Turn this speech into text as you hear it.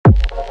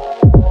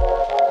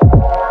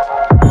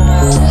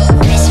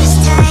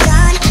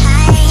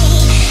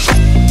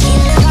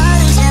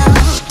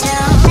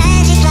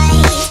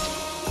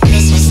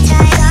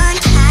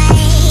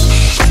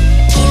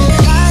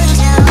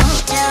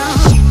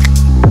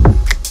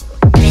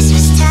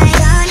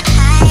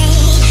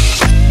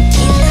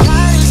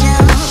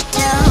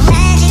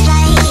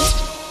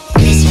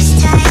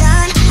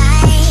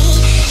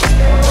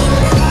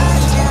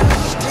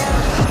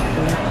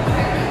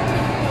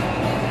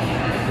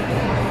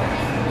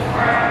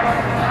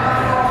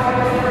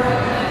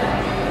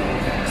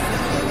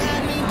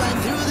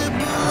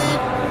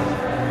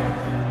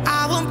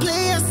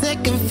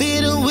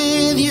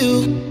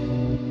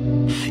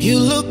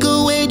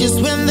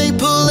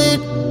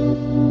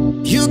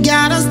You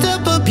gotta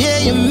step up, yeah,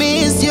 you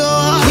miss your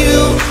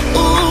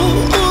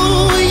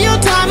your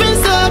time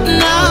is up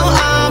now.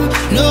 I'm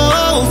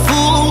no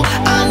fool.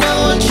 I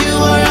know what you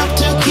are up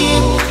to,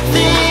 keep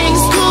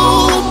things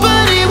cool,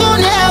 but it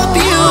won't help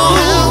you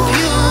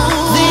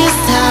this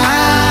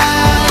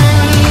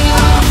time.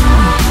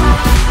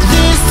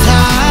 This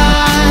time,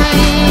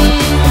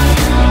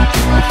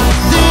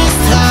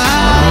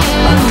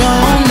 no,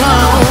 no.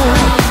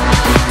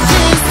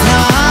 This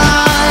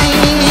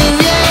time,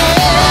 yeah.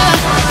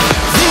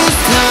 This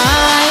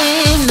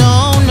time, no,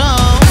 no.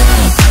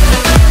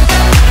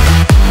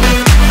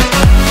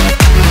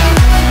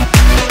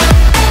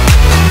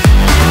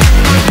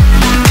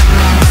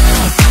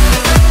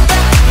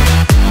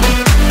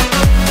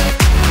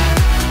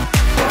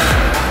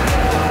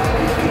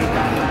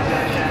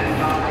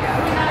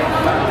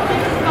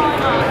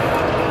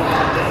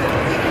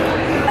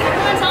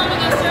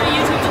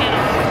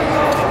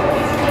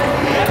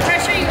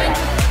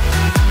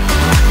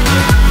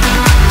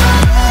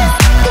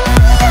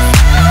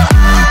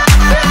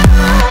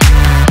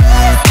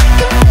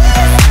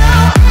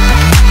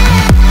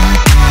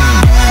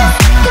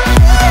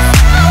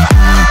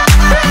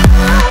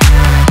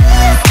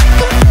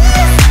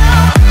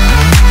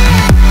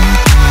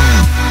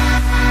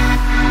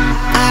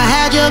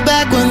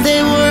 Back when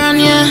they were on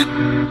ya,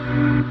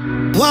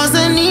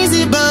 wasn't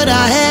easy, but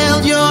I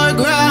held your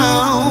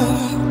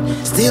ground.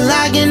 Still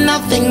I get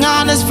nothing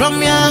honest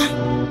from ya.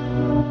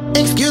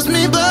 Excuse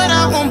me, but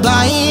I won't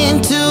buy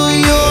into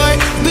your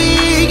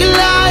big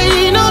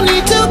lie. No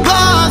need to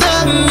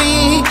bother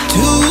me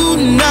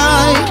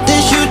tonight.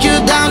 They shoot you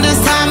down this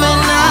time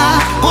and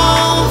I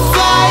won't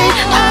fight.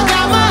 I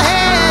got my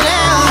head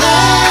held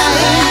high.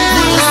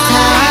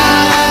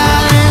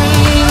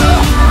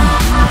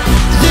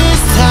 This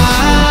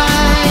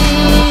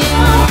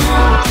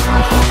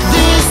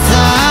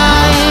time,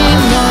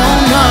 no,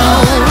 no.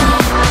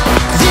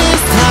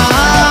 This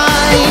time,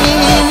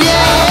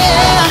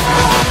 yeah.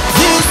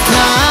 This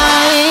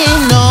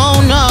time, no,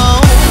 no.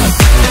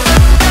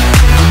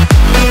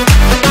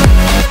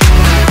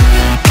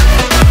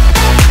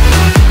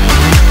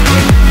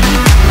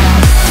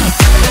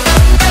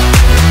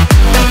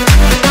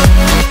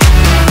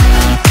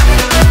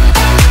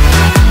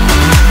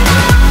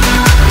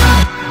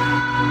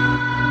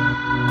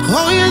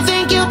 Oh, you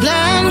think your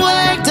plan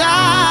worked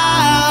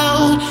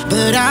out,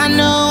 but I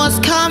know what's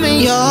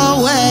coming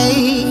your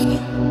way.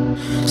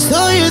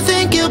 So you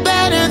think you're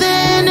better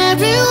than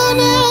everyone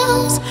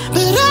else,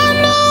 but I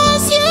know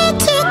what's yet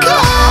to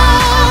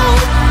come.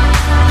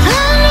 I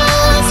know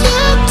what's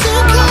yet to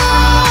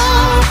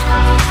come.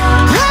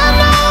 I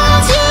know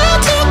what's yet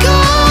to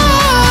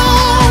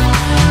come.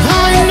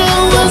 I know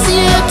what's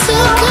yet to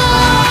come.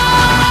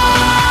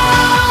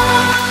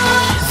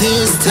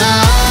 This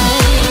time.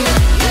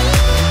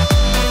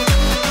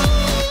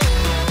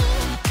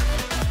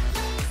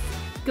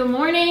 Good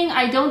morning.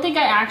 I don't think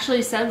I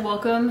actually said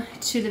welcome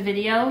to the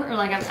video, or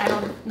like I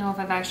don't know if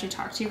I've actually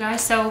talked to you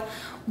guys. So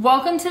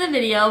welcome to the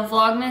video,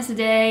 Vlogmas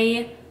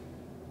day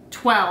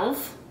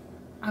 12.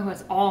 I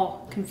was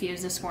all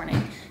confused this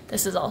morning.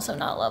 This is also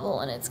not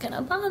level and it's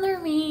gonna bother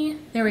me.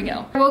 There we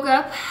go. I woke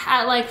up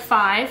at like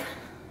 5,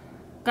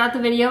 got the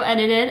video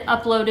edited,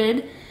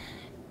 uploaded,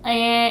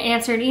 and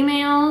answered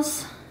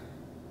emails,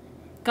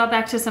 got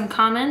back to some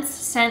comments,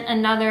 sent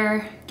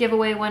another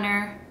giveaway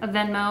winner a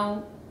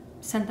Venmo,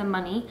 sent them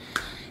money.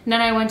 And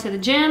then I went to the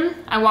gym.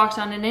 I walked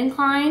on an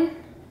incline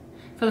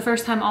for the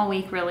first time all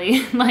week,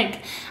 really.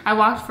 Like, I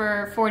walked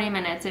for 40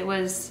 minutes. It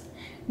was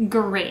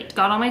great.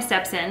 Got all my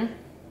steps in.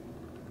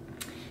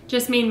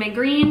 Just made my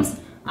greens.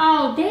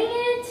 Oh, dang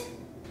it.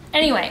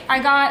 Anyway,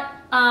 I got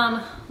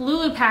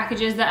Lulu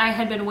packages that I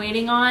had been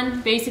waiting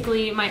on.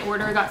 Basically, my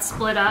order got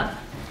split up.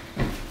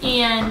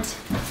 And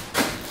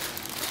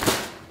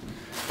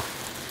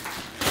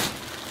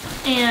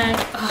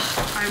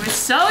I was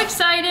so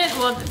excited,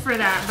 well, for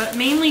that, but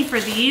mainly for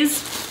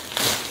these.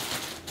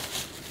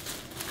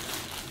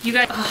 You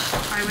guys,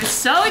 I was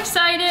so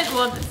excited,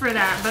 well, for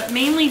that, but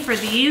mainly for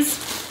these.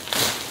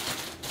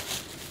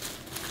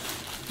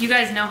 You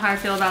guys know how I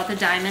feel about the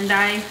diamond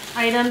dye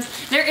items.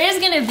 There is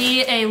gonna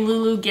be a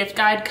Lulu gift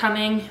guide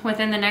coming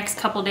within the next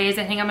couple days.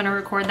 I think I'm gonna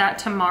record that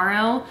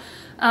tomorrow.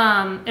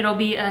 It'll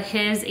be a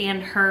his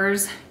and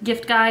hers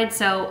gift guide,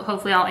 so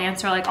hopefully I'll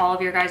answer like all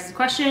of your guys'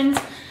 questions.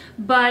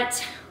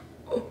 But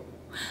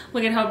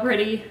look at how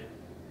pretty.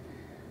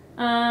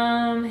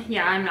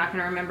 Yeah, I'm not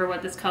gonna remember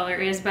what this color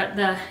is, but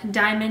the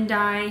diamond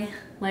dye,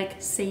 like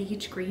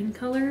sage green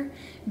color,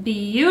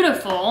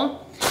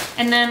 beautiful.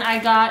 And then I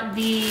got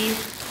the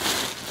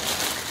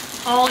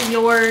All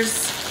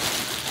Yours,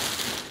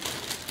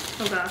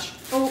 oh gosh,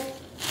 oh,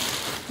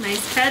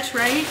 nice catch,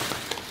 right?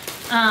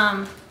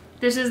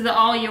 This is the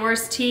All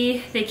Yours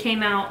tee. They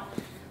came out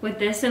with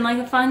this in like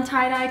a fun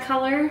tie-dye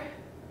color.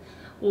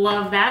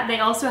 Love that. They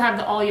also have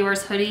the All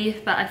Yours hoodie,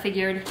 but I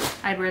figured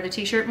I'd wear the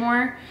t-shirt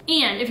more.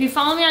 And if you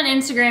follow me on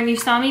Instagram, you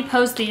saw me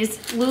post these.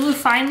 Lulu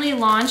finally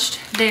launched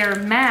their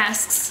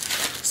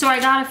masks, so I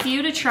got a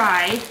few to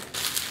try.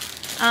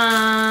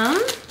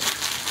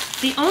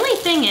 The only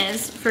thing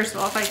is, first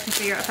of all, if I can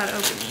figure out how to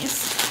open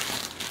these,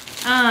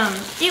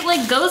 it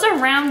like goes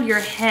around your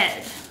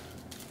head.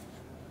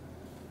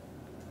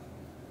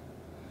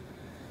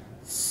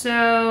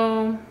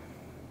 So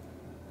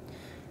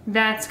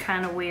that's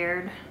kind of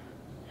weird.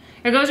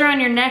 It goes around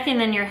your neck and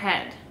then your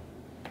head.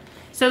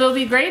 So they'll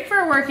be great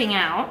for working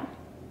out.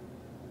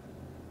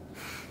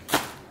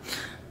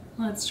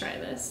 Let's try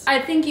this.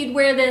 I think you'd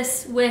wear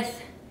this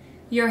with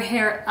your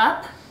hair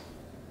up.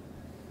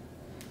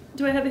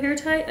 Do I have a hair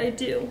tie? I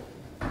do.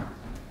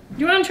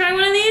 You want to try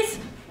one of these?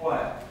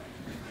 What?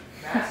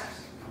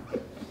 Masks?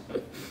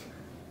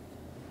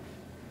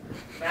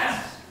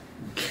 Masks?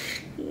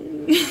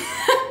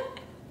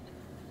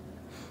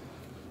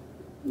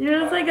 You're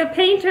just like a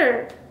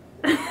painter.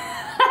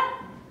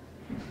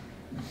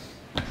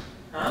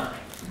 Huh?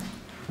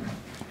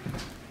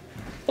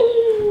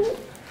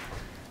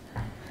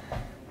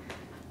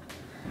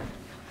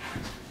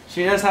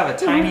 She does have a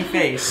tiny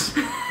face.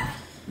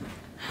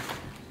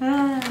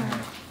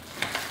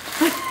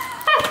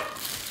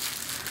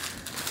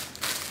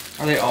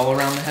 Are they all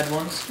around the head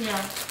ones?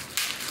 Yeah.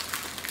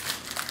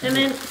 And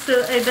then,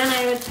 then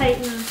I would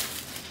tighten.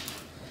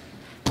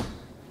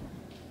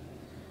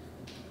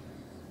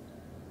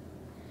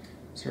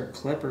 Is there a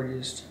clip or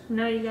just?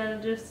 No, you gotta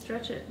just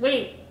stretch it.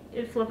 Wait,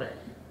 flip it.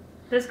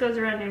 This goes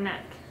around your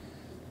neck.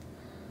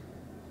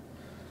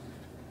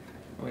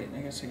 Wait,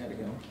 I guess I gotta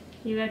go.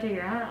 You gotta take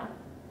your hat off.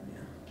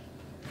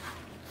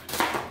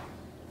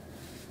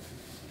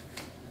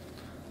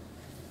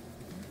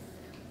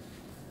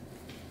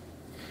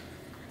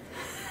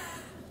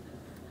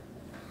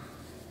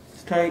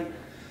 Tight.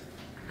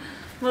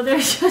 Well,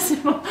 there's just,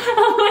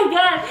 oh my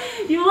god,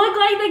 you look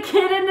like the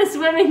kid in the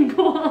swimming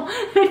pool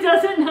who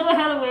doesn't know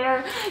how to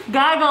wear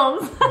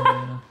goggles.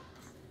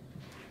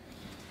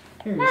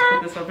 Here, just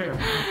put this up here.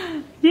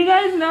 Do you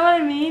guys know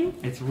what I mean?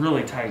 It's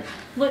really tight.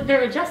 Look,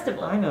 they're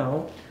adjustable. I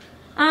know.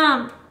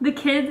 The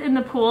kids in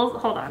the pools,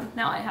 hold on,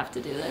 now I have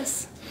to do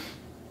this.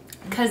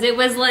 Cause it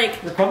was like.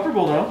 They're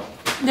comfortable though.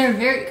 They're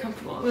very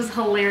comfortable, it was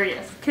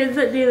hilarious. Kids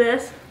that do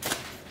this.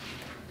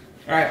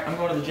 All right, I'm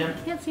going to the gym. I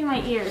can't see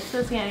my ears, so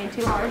it's getting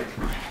too hard.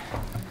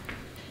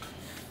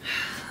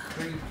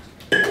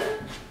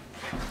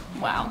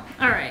 Wow,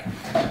 all right.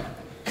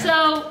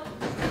 So,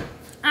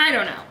 I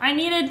don't know. I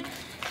needed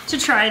to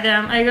try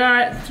them. I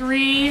got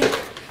 3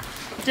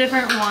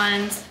 different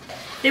ones.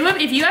 They would,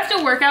 if you have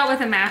to work out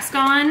with a mask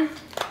on,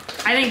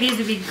 I think these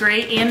would be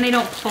great, and they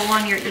don't pull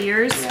on your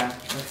ears. Yeah,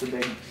 that's the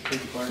big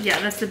part. Yeah,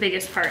 that's the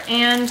biggest part.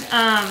 And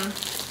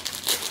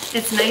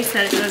it's nice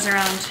that it goes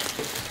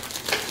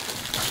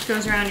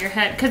around your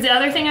head. Because the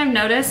other thing I've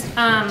noticed,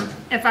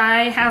 if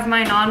I have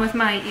mine on with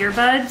my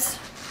earbuds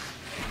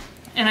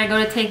and I go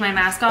to take my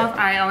mask off,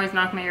 I always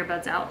knock my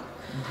earbuds out.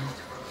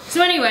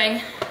 So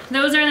anyway,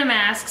 those are the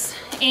masks,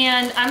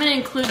 and I'm gonna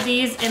include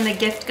these in the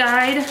gift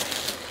guide.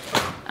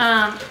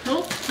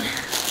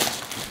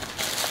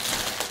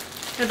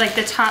 They're like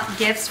the top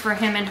gifts for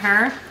him and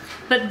her.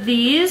 But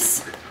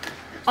these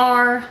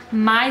are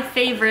my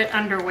favorite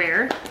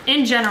underwear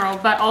in general,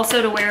 but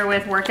also to wear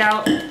with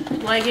workout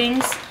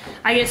leggings.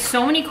 I get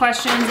so many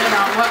questions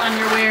about what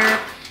underwear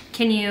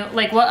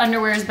what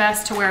underwear is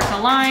best to wear with the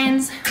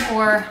lines,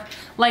 or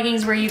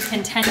leggings where you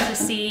can tend to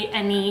see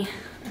any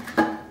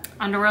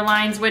underwear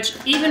lines, which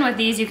even with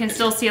these you can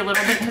still see a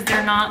little bit because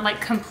they're not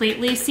like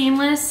completely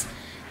seamless,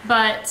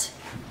 but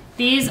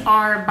these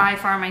are by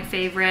far my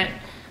favorite.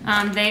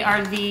 They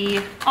are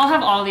I'll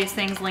have all these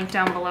things linked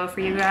down below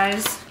for you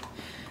guys,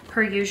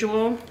 per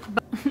usual.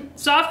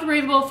 Soft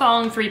Breathable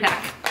Thong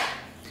 3-pack.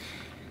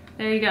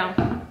 There you go.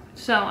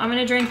 So I'm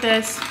gonna drink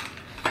this.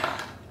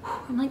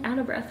 I'm like out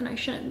of breath and I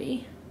shouldn't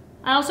be.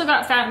 I also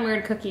got Fat and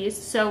Weird cookies,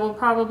 so we'll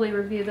probably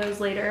review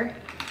those later.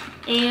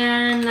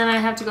 And then I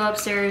have to go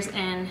upstairs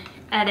and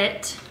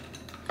edit.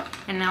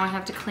 And now I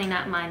have to clean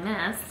up my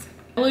mess.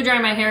 I blew dry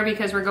my hair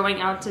because we're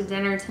going out to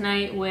dinner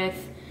tonight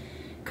with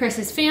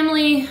Chris's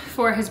family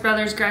for his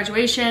brother's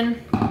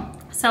graduation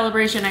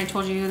celebration. I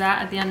told you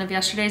that at the end of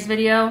yesterday's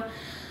video.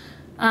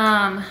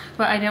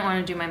 But I didn't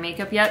want to do my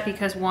makeup yet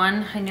because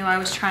one, I knew I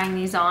was trying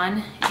these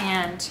on,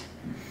 and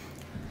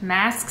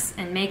masks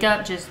and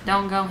makeup just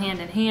don't go hand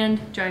in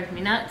hand. Drives me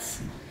nuts.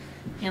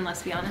 And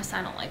let's be honest,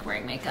 I don't like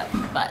wearing makeup,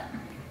 but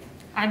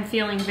I'm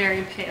feeling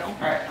very pale.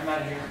 All right, I'm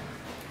out of here.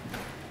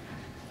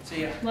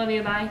 See ya. Love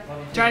you, bye. Love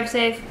you. Drive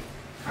safe.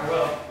 I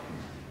will.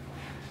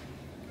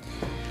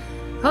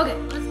 Okay,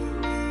 let's go.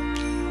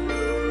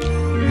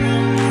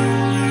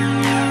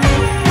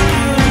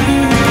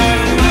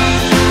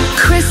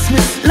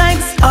 Christmas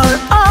lights are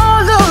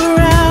all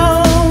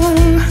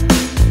around.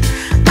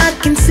 I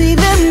can see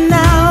them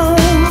now.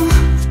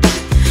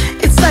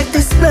 It's like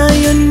they spell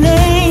your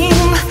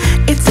name.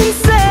 It's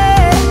insane.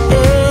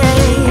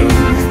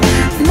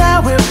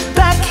 Now we're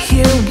back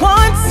here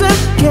once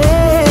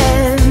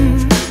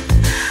again.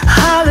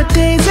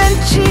 Holidays and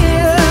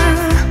cheer.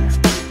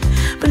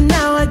 But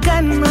now I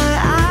got my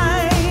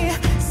eye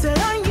set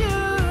on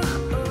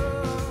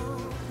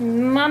you.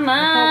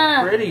 Mama.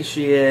 How pretty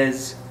she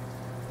is.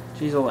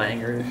 She's a little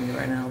angry at me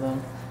right now, though.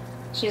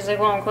 She's like,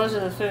 well, I'm closer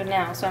to the food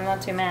now, so I'm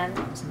not too mad.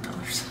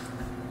 $1,000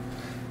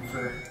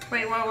 for.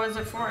 Wait, what was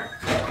it for?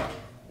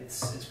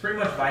 It's pretty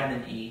much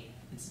vitamin E.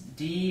 It's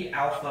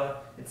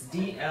D-alpha. It's it's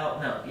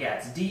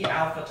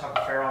D-alpha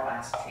tocopherol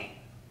acetate.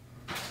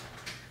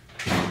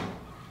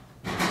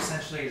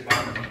 Essentially, is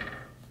vitamin E.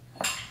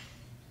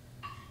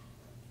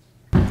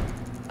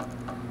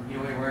 You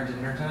know what you're wearing to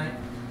dinner tonight?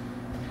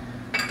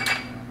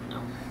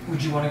 No.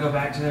 Would you want to go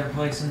back to their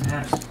place and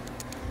have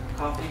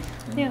coffee?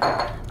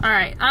 Yeah.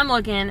 Alright, I'm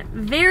looking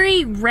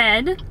very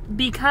red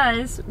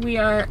because we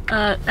are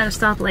at a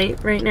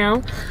stoplight right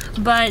now.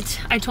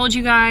 But I told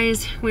you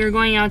guys we were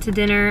going out to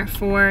dinner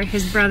for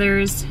his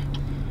brother's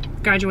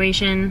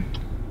graduation.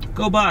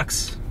 Go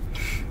Bucks!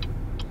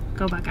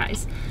 Go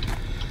Buckeyes.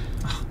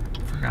 Oh,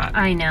 forgot.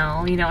 I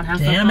know, you don't have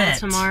football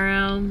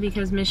tomorrow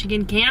because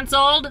Michigan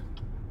canceled.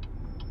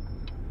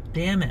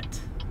 Damn it.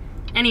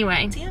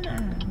 Anyway. Damn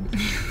it.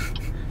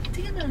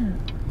 Damn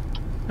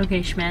it.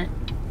 Okay, Schmidt.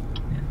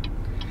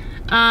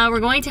 We're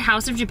going to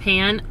House of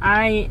Japan.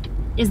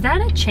 Is that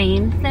a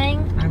chain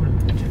thing? I would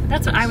imagine.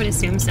 That's what I would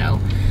assume so.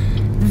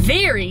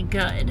 Very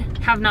good.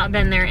 Have not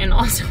been there in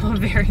also a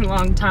very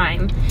long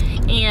time.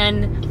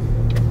 And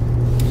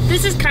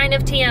this is kind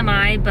of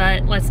TMI,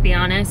 but let's be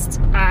honest,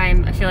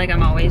 I feel like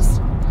I'm always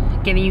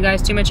giving you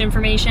guys too much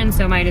information,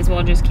 so might as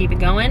well just keep it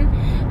going.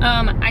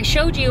 I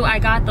showed you I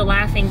got the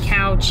Laughing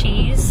Cow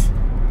cheese.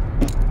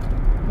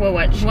 Well,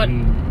 what? You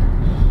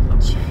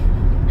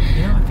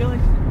know, I feel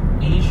like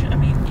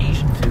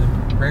Asian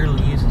food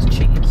rarely uses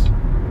cheese.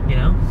 You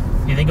know?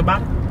 You think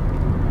about it?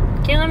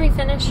 Can you let me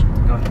finish?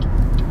 Go ahead.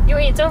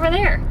 Wait, it's over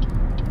there.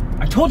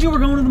 I told you we're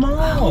going to the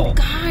mall. Oh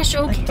gosh,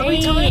 okay. Like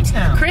 3 times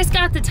now. Chris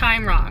got the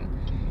time wrong.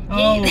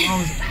 Oh, I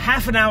was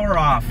half an hour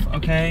off,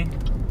 okay?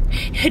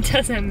 It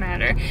doesn't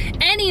matter.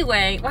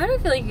 Anyway, why do I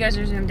feel like you guys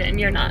are zoomed in?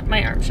 You're not.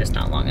 My arm's just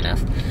not long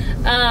enough.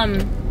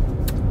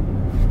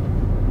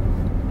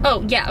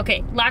 Oh, yeah,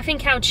 okay. Laughing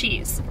Cow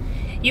cheese.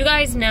 You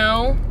guys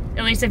know,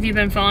 at least if you've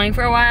been following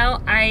for a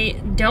while,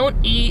 I don't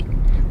eat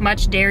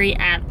much dairy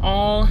at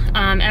all.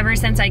 Ever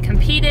since I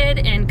competed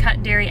and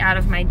cut dairy out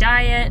of my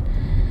diet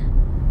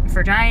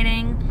for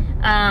dieting,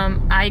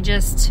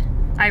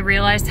 I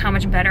realized how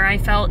much better I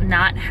felt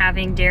not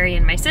having dairy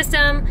in my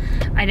system.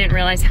 I didn't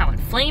realize how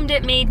inflamed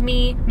it made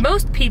me.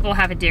 Most people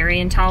have a dairy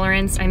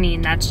intolerance. I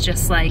mean, that's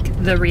just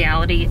like the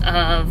reality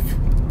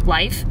of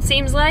life,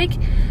 seems like.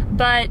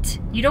 But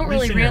you don't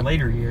really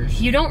later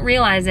years. You don't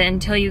realize it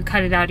until you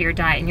cut it out of your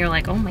diet and you're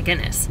like, oh my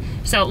goodness.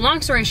 So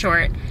long story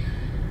short,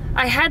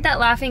 I had that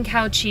Laughing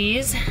Cow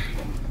cheese.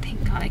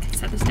 Thank God I can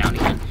set this down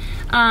again.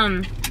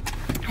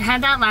 I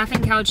had that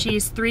Laughing Cow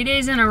cheese 3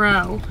 days in a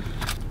row.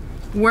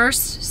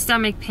 Worst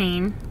stomach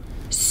pain,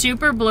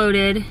 super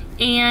bloated,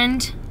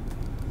 and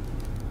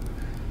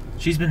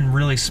she's been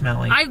really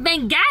smelly. I've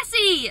been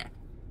gassy!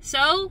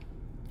 So,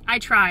 I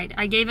tried.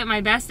 I gave it my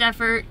best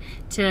effort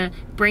to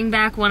bring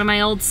back one of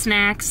my old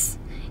snacks,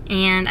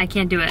 and I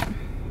can't do it.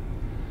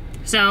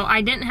 So,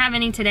 I didn't have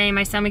any today.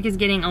 My stomach is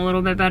getting a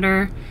little bit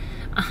better.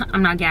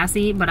 I'm not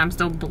gassy, but I'm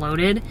still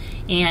bloated,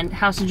 and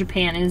House of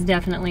Japan is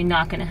definitely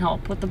not going to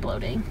help with the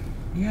bloating.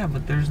 Yeah,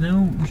 but there's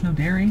no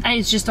dairy.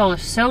 It's just all the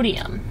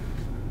sodium.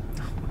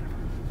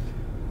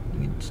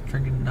 You can just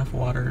drink enough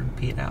water and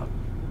pee it out.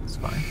 It's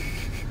fine.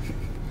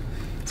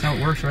 That's how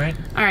it works, right?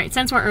 Alright,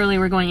 since we're early,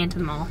 we're going into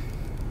the mall.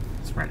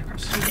 It's right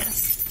across the I street.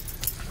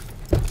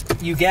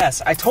 guess. You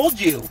guess. I told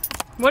you.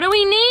 What do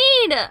we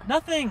need?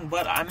 Nothing,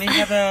 but I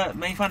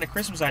may find a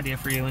Christmas idea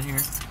for you in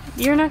here.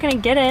 You're not gonna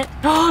get it.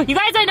 Oh, you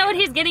guys, I know what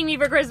he's getting me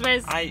for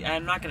Christmas.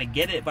 I'm not gonna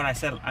get it, but I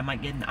said I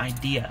might get an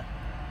idea.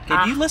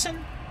 Okay, do you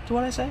listen to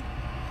what I say?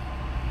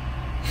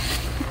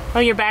 Oh,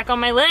 you're back on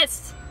my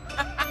list.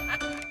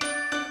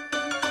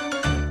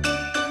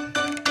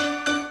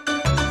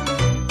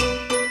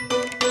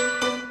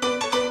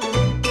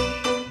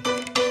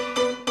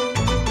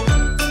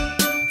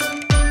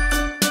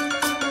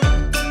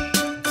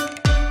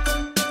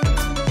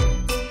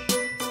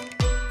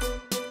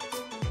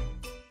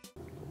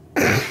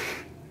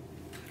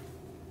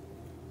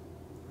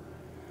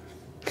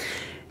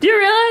 Do you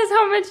realize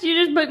how much you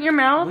just put in your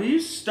mouth?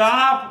 Please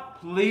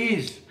stop,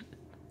 please.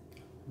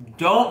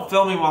 Don't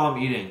film me while I'm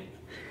eating.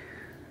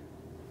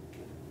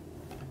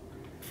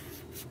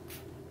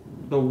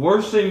 The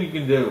worst thing you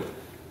can do.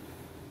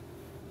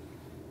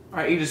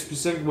 Alright, eat a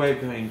specific way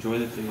because I enjoy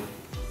the food.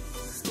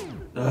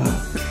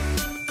 Ugh.